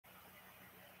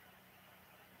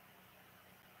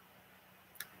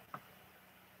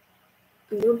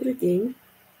Добрый день.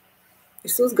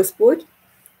 Иисус Господь,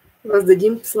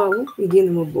 воздадим славу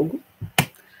единому Богу,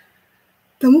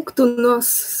 тому, кто нас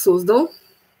создал,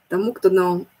 тому, кто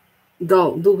нам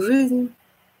дал дух жизни,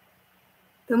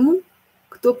 тому,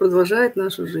 кто продолжает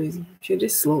нашу жизнь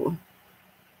через Слово.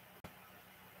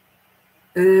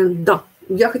 Да,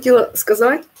 я хотела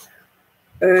сказать,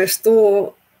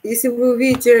 что если вы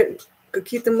увидите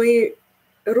какие-то мои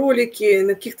ролики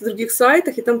на каких-то других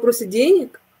сайтах, и там просят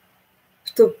денег,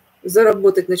 чтобы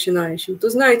заработать начинающим, то,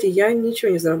 знаете, я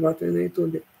ничего не зарабатываю на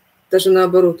Ютубе. Даже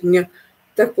наоборот. У меня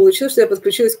так получилось, что я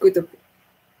подключилась к какой-то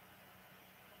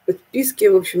подписке.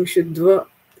 В общем, еще 2-3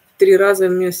 раза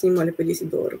меня снимали по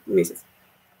 $10 в месяц.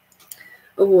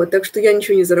 Вот. Так что я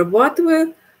ничего не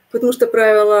зарабатываю, потому что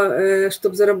правило,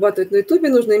 чтобы зарабатывать на Ютубе,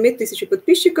 нужно иметь 1000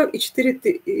 подписчиков и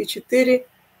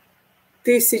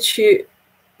 4000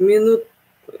 минут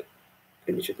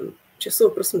или что там,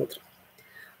 часов просмотра.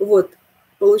 Вот.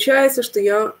 Получается, что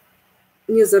я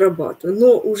не зарабатываю,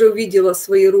 но уже увидела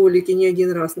свои ролики не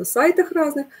один раз на сайтах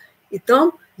разных, и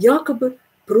там якобы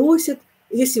просят,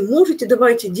 если можете,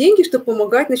 давайте деньги, чтобы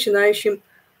помогать начинающим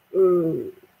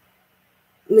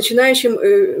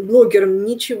блогерам.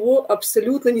 Ничего,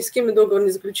 абсолютно ни с кем я договор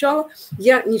не заключала,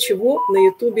 я ничего на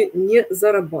Ютубе не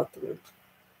зарабатываю.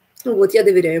 Вот, я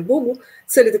доверяю Богу,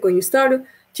 цели такой не ставлю,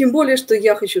 тем более, что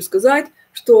я хочу сказать,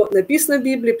 что написано в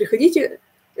Библии, приходите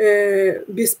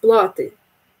без платы,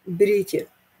 берите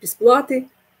без платы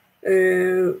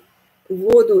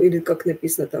воду, или как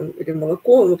написано там, или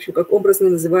молоко, в общем, как образно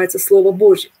называется Слово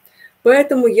Божье.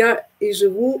 Поэтому я и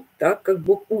живу так, как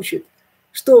Бог учит,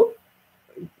 что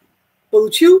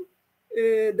получил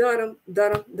даром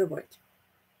давать.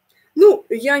 Ну,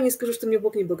 я не скажу, что мне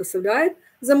Бог не благословляет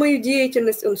за мою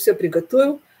деятельность, Он все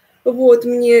приготовил. Вот,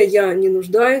 я не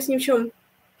нуждаюсь ни в чем.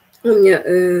 У меня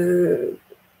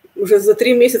уже за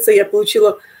 3 месяца я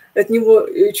получила от него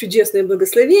чудесное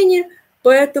благословение,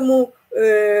 поэтому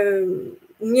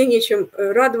мне нечем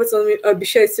радоваться. Он мне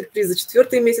обещает сюрприз за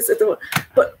 4-й месяц этого,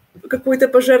 какое-то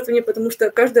пожертвование, потому что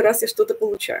каждый раз я что-то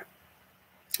получаю.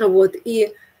 Вот,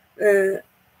 и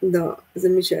да,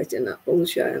 замечательно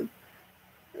получаем.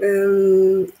 Да,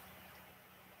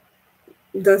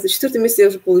 за 4-й месяц я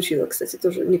уже получила, кстати,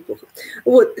 тоже неплохо.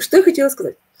 Вот, что я хотела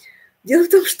сказать. Дело в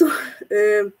том, что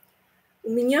у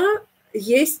меня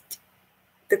есть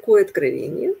такое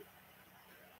откровение,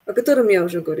 о котором я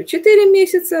уже говорю 4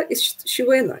 месяца, и с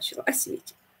чего я начала, о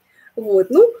свете.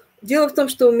 Вот, ну, дело в том,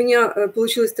 что у меня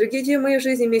получилась трагедия в моей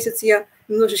жизни. Месяц я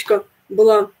немножечко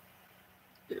была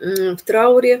в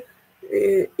трауре,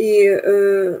 и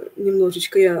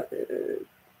немножечко я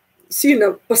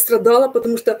сильно пострадала,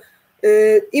 потому что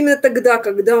именно тогда,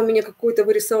 когда у меня какой-то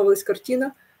вырисовывалась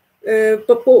картина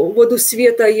по поводу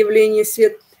света, явления,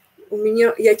 свет,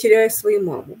 я теряю свою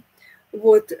маму.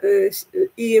 Вот,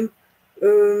 и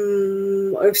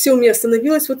все у меня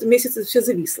остановилось, вот месяц все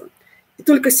зависло. И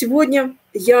только сегодня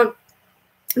я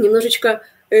немножечко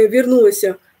вернулась,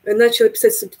 начала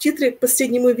писать субтитры к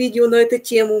последнему видео на эту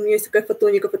тему. У меня есть такая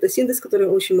фотоника, фотосинтез,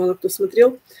 которую очень мало кто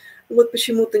смотрел. Вот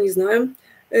почему-то, не знаю,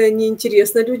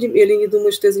 неинтересно людям, или не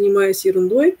думают, что я занимаюсь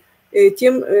ерундой,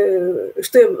 тем,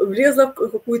 что я влезла в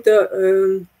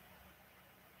какую-то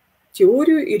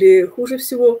теорию, или хуже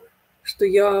всего, что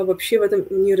я вообще в этом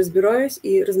не разбираюсь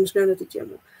и размышляю на эту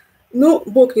тему. Но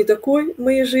Бог не такой в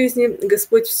моей жизни,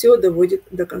 Господь все доводит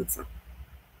до конца.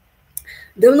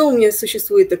 Давно у меня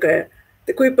существует такое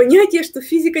понятие, что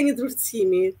физика не дружит с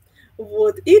химией.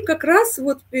 Вот. И как раз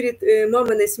вот перед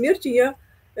маминой смертью я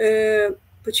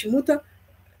почему-то,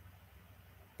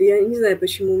 я не знаю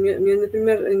почему, мне,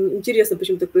 например, интересно,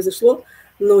 почему так произошло,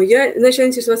 но я начала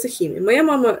интересоваться химией. Моя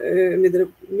мама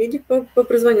медик по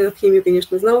образованию, она химию,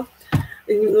 конечно, знала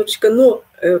немножечко, но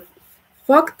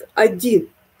факт один.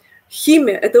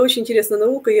 Химия – это очень интересная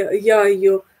наука, я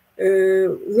ее,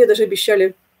 мне даже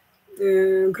обещали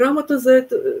грамоту за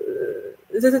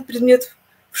этот предмет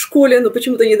в школе, но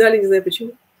почему-то не дали, не знаю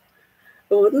почему.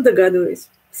 Вот, ну, догадываюсь.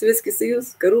 Советский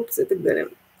Союз, коррупция и так далее.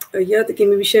 Я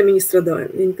такими вещами не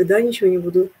страдаю. Я никогда ничего не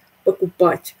буду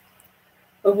покупать.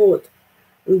 Вот.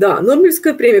 Да,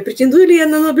 Нобелевская премия. Претендую ли я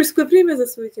на Нобелевскую премию за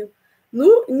свою тему?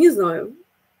 Ну, не знаю.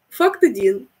 Факт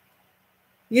один.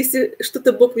 Если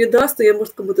что-то Бог мне даст, то я,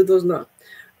 может, кому-то должна.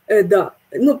 Да.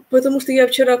 Ну, потому что я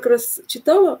вчера как раз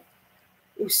читала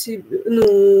у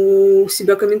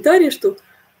себя комментарии, что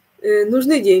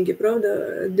нужны деньги,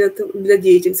 правда, для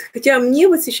деятельности. Хотя мне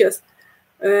вот сейчас,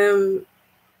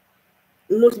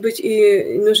 может быть,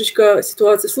 и немножечко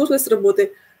ситуация сложная с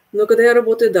работой, но когда я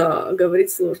работаю, да, говорить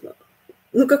сложно.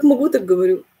 Ну, как могу, так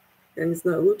говорю. Я не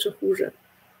знаю, лучше, хуже.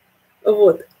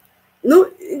 Вот. Ну,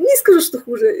 не скажу, что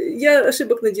хуже. Я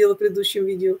ошибок наделала в предыдущем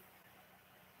видео.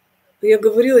 Я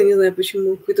говорила, не знаю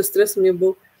почему, какой-то стресс у меня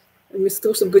был. Вместо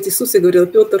того, чтобы говорить Иисус, я говорила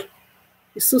Петр.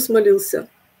 Иисус молился,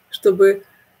 чтобы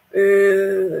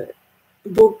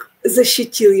Бог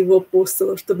защитил его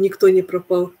апостолов, чтобы никто не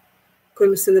пропал,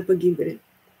 кроме сына погибели.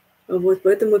 Вот,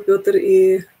 поэтому Петр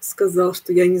и сказал,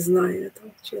 что я не знаю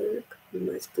этого человека.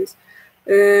 Понимаете? То есть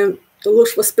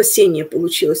ложь во спасение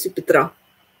получилась у Петра.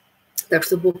 Так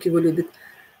что Бог его любит.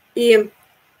 И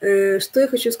что я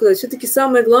хочу сказать? Все-таки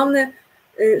самое главное,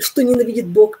 что ненавидит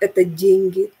Бог, это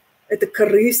деньги, это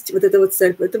корысть, вот эта вот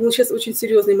цель. Поэтому сейчас очень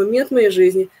серьезный момент в моей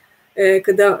жизни,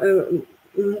 когда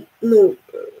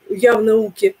я в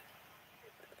науке,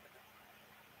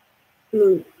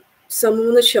 с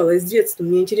самого начала, с детства,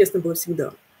 мне интересно было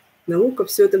всегда. Наука,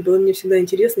 все это было мне всегда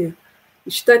интересно. И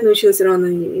читать научилась рано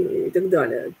и так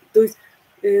далее. То есть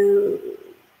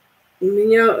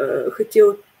меня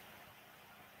хотел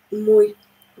мой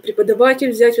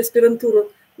преподаватель взять в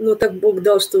аспирантуру, но так Бог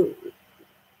дал, что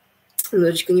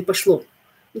немножечко не пошло.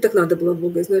 Ну, так надо было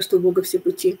Бога, я знаю, что у Бога все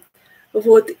пути.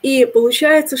 Вот, и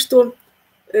получается, что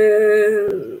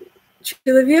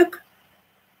человек,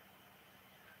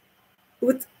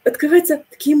 вот открываются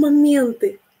такие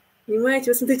моменты,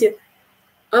 понимаете, вот смотрите,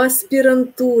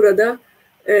 аспирантура, да,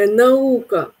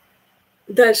 наука,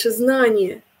 дальше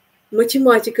знание,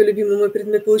 математика, любимый мой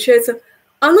предмет, получается,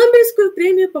 а Нобелевскую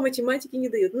премию по математике не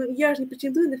дает. Ну, я же не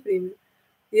претендую на премию,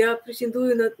 я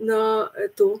претендую на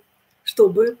то,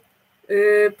 чтобы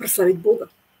прославить Бога.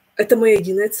 Это моя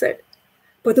единая цель.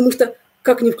 Потому что,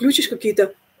 как не включишь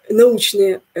какие-то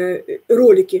научные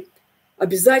ролики,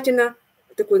 обязательно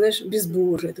такое, знаешь,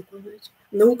 безбожие. Такое, знаете.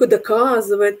 Наука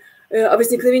доказывает о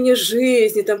возникновении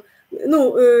жизни. Там,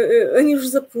 они уже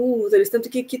запутались, там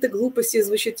такие какие-то глупости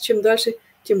звучат. Чем дальше,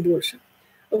 тем больше.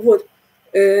 Вот.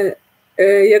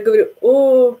 Я говорю,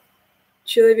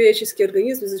 человеческий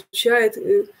организм изучает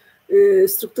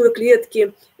структуру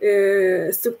клетки,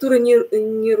 структура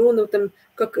нейронов, там,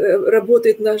 как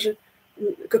работает наша,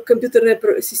 как компьютерная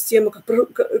система, как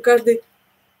каждый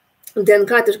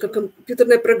ДНК, это же как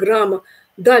компьютерная программа.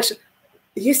 Дальше.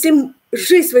 Если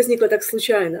жизнь возникла так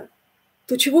случайно,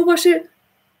 то чего ваши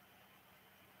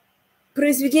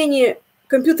произведения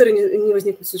компьютера не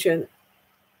возникнут случайно?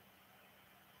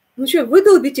 Ну что, вы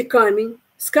долбите камень,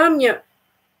 с камня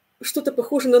что-то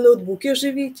похожее на ноутбук и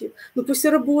оживите. Ну пусть и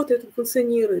работает,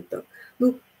 функционирует так.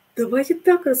 Ну давайте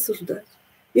так рассуждать.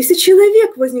 Если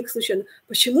человек возник случайно,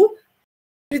 почему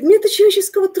предметы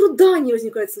человеческого труда не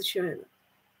возникают случайно?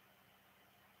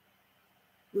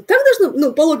 Ну так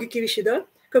должно, по логике вещей, да?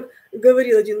 Как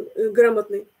говорил один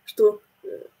грамотный, что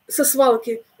со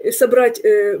свалки собрать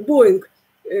Боинг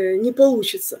не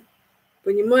получится.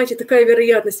 Понимаете, такая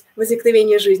вероятность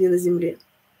возникновения жизни на Земле.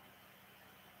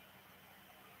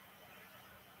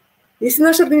 Если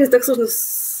наш организм так сложно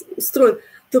устроен,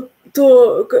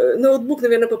 то ноутбук,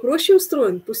 наверное, попроще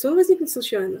устроен. Пусть он возникнет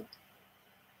случайно.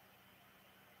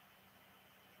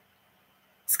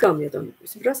 С камня там,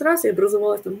 допустим, раз, и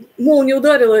образовалась там. Молния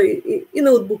ударила, и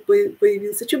ноутбук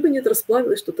появился. Чего бы нет,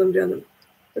 расплавилось, что там рядом.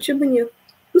 А чего бы нет?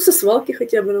 Ну, со свалки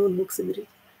хотя бы ноутбук соберите.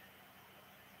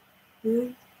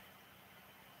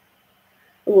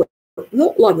 Вот.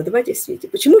 Ну, ладно, давайте о свете.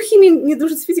 Почему химия не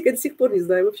дружит с физикой, я до сих пор не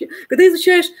знаю вообще. Когда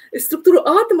изучаешь структуру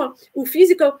атома у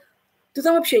физиков, то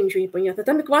там вообще ничего не понятно.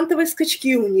 Там и квантовые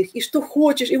скачки у них, и что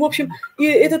хочешь. И, в общем, и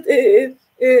этот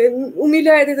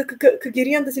умиляет эта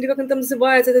когерентность, или как он там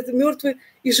называется, этот мертвый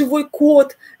и живой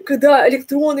код, когда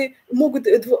электроны могут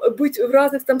быть в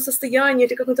разных там состояниях,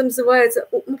 или как он там называется.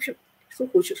 В общем, что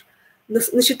хочешь.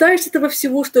 Начитаешься этого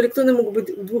всего, что электроны могут быть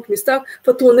в двух местах.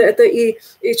 Фотоны – это и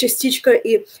частичка,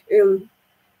 и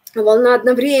волна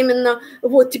одновременно.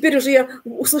 Вот, теперь уже я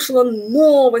услышала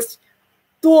новость.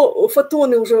 То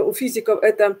фотоны уже у физиков –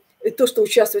 это то, что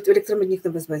участвует в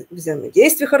электромагнитном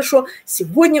взаимодействии хорошо.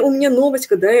 Сегодня у меня новость,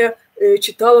 когда я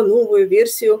читала новую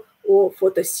версию о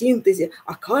фотосинтезе.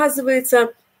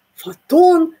 Оказывается,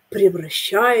 фотон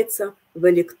превращается в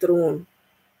электрон.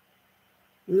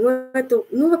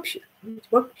 Вообще,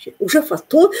 уже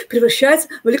фотон превращается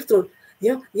в электрон.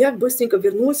 Я быстренько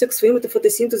вернулась к своему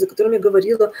фотосинтезу, о котором я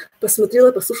говорила,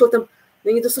 посмотрела, послушала там,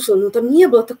 я не дослушала, но там не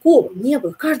было такого, не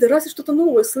было. Каждый раз я что-то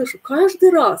новое слышу, каждый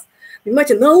раз.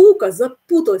 Понимаете, наука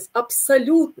запуталась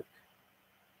абсолютно.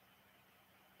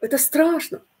 Это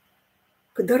страшно,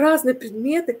 когда разные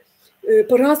предметы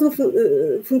по-разному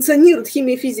функционируют,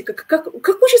 химия и физика. Как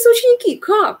учатся ученики,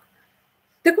 как?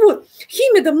 Так вот,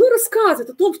 химия давно рассказывает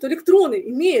о том, что электроны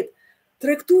имеют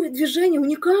траекторию движения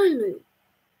уникальную.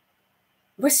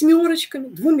 Восьмерочками,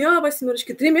 2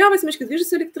 восьмерочками, 3 восьмерочками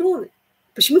движутся электроны.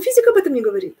 Почему физика об этом не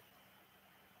говорит?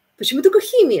 Почему только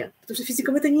химия? Потому что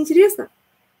физикам это неинтересно.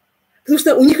 Потому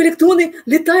что у них электроны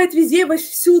летают везде,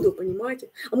 всюду, понимаете?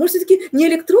 А может, все-таки не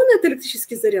электроны — это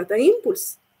электрический заряд, а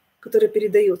импульс, который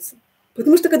передается.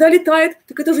 Потому что когда летает,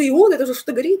 так это же ион, это же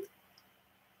что-то горит.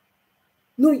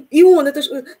 Ну, ион — это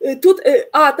же тот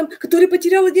атом, который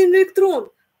потерял один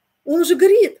электрон. Он уже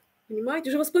горит, понимаете,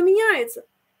 уже воспламеняется.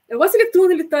 А у вас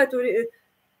электроны летают в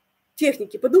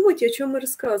технике. Подумайте, о чем мы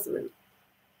рассказываем.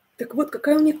 Так вот,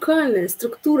 какая уникальная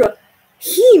структура.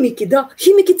 Химики, да,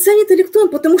 химики ценят электрон,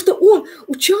 потому что он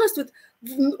участвует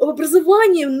в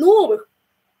образовании новых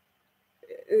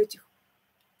этих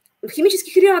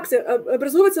химических реакций,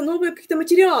 образуются новые какие-то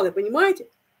материалы, понимаете?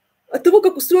 От того,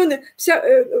 как устроены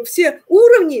все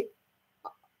уровни,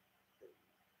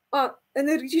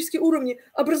 энергетические уровни,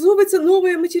 образовываются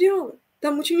новые материалы.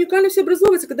 Там очень уникально все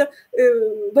образовывается, когда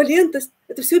валентность,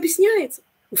 это все объясняется.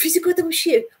 У физиков это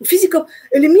вообще, у физиков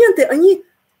элементы, они,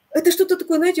 это что-то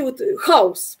такое, знаете, вот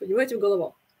хаос, понимаете, в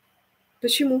головах.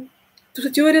 Почему? Потому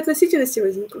что теория относительности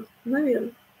возникла,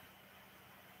 наверное.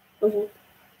 Вот.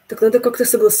 Так надо как-то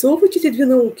согласовывать эти две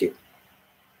науки.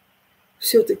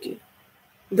 Все-таки.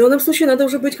 В данном случае надо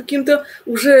уже быть каким-то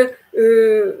уже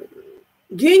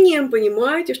гением,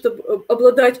 понимаете, чтобы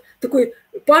обладать такой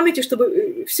памятью,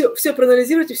 чтобы все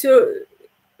проанализировать и все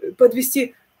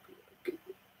подвести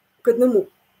к одному.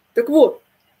 Так вот,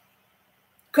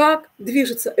 как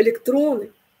движутся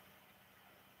электроны?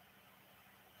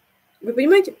 Вы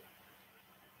понимаете?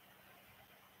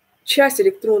 Часть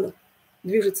электронов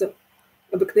движется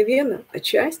обыкновенно, а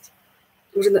часть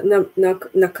уже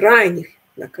на крайних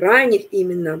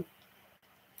именно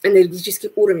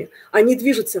энергетических уровнях. Они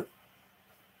движутся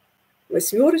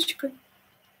восьмерочкой,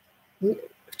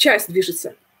 в часть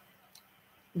движется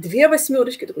 2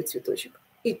 восьмерочки, такой цветочек,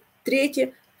 и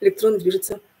третья электрон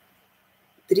движется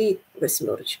 3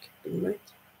 восьмерочки, понимаете?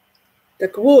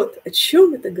 Так вот, о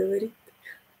чем это говорит?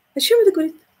 О чем это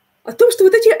говорит? О том, что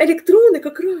вот эти электроны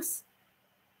как раз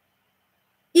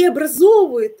и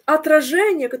образовывают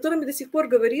отражение, о котором я до сих пор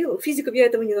говорила. У физиков я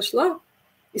этого не нашла.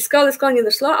 Искала, не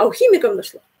нашла, а у химиков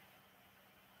нашла.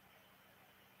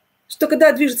 Что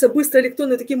когда движутся быстро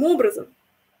электроны таким образом,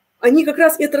 они как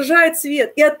раз и отражают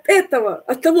свет. И от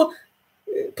того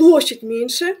площадь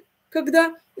меньше,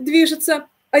 когда движется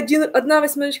 1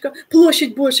 восьмерочка,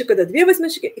 площадь больше, когда 2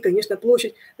 восьмерочки, и, конечно,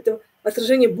 площадь этого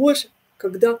отражения больше,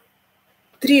 когда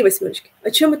 3 восьмерочки. О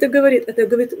чем это говорит? Это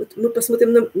говорит, вот мы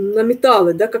посмотрим на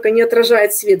металлы, да, как они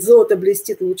отражают свет. Золото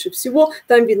блестит лучше всего,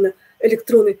 там видно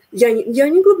электроны. Я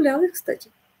не углублялась,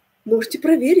 кстати. Можете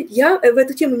проверить. Я в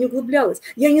эту тему не углублялась.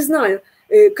 Я не знаю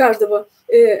каждого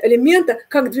элемента,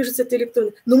 как движутся эти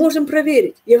электроны. Но можем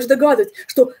проверить. Я уже догадываюсь,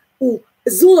 что у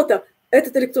золота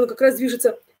этот электрон как раз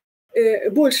движется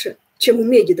больше, чем у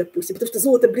меди, допустим. Потому что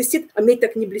золото блестит, а медь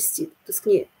так не блестит.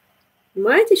 Тускнее.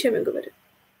 Понимаете, о чем я говорю?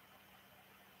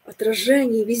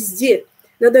 Отражение везде.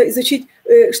 Надо изучить,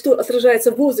 что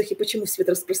отражается в воздухе, почему свет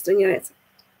распространяется.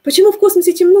 Почему в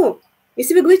космосе темно?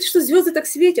 Если вы говорите, что звезды так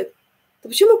светят, то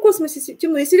почему в космосе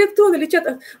темно? Если электроны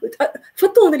летят,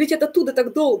 фотоны летят оттуда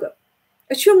так долго.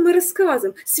 О чем мы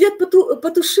рассказываем? Свет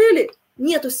потушили,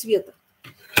 нету света.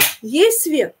 Есть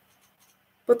свет.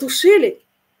 Потушили,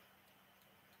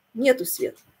 нету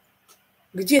света.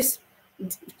 Где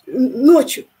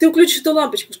ночью ты включишь эту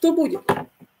лампочку, что будет?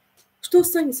 Что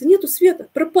останется? Нету света.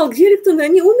 Пропал. Где электроны?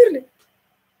 Они умерли?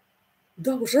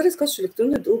 Да, уже рассказывают, что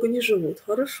электроны долго не живут.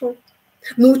 Хорошо.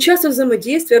 Но участвуют в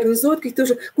взаимодействии, организуют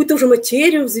какую-то уже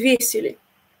материю, взвесили.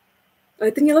 А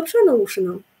это не лапша на уши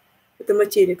нам. Это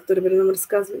материя, которую вы нам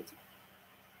рассказываете.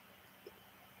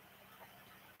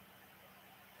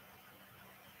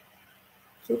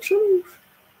 Лапша на уши.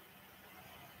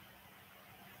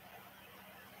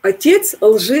 Отец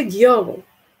лжи дьявол.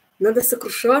 Надо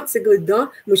сокрушаться и говорить,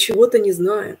 да, мы чего-то не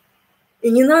знаем.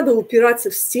 И не надо упираться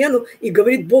в стену и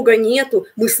говорить, Бога нету,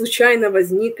 мы случайно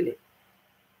возникли.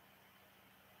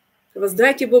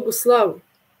 Воздайте Богу славу.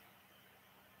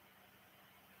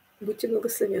 Будьте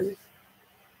благословенны.